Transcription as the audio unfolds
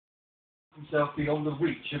himself beyond the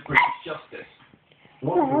reach of British justice.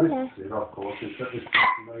 What the risk is, of course, is that this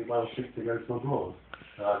person may well seek to go to abroad.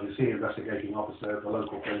 The senior investigating officer of the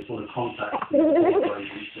local police will contact the border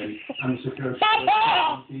agency and the security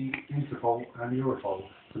forces, the Interpol and Europol,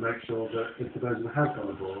 to make sure that if the person has gone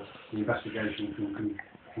abroad, the investigation can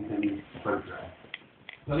continue appropriately.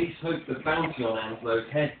 Police hope the bounty on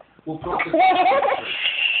Anslow's head will prompt a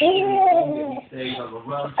he stays on the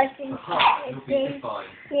run, perhaps he'll be defined.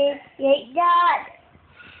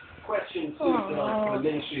 Questions tonight for the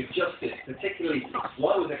Ministry of Justice, particularly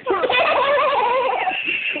why was a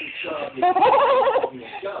charged with holding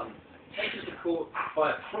a gun taken to court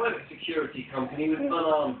by a private security company with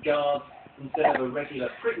unarmed guards instead of a regular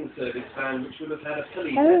prison service van which would have had a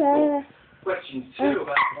police escort. Question 2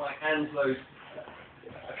 about why Anslow's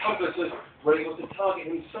accomplices were able to target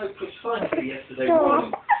him so precisely yesterday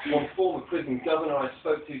morning. One former prison governor I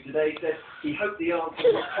spoke to today said he hoped the answer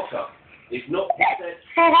would pop up. If not, he said,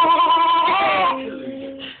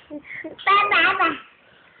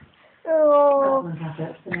 Government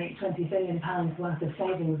efforts to make £20 billion worth of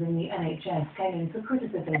savings in the NHS came in for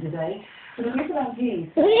criticism today, but a group of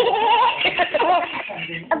MPs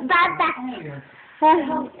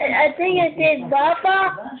I think it is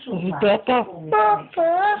Papa.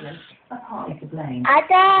 are partly to blame.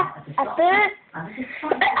 Ada.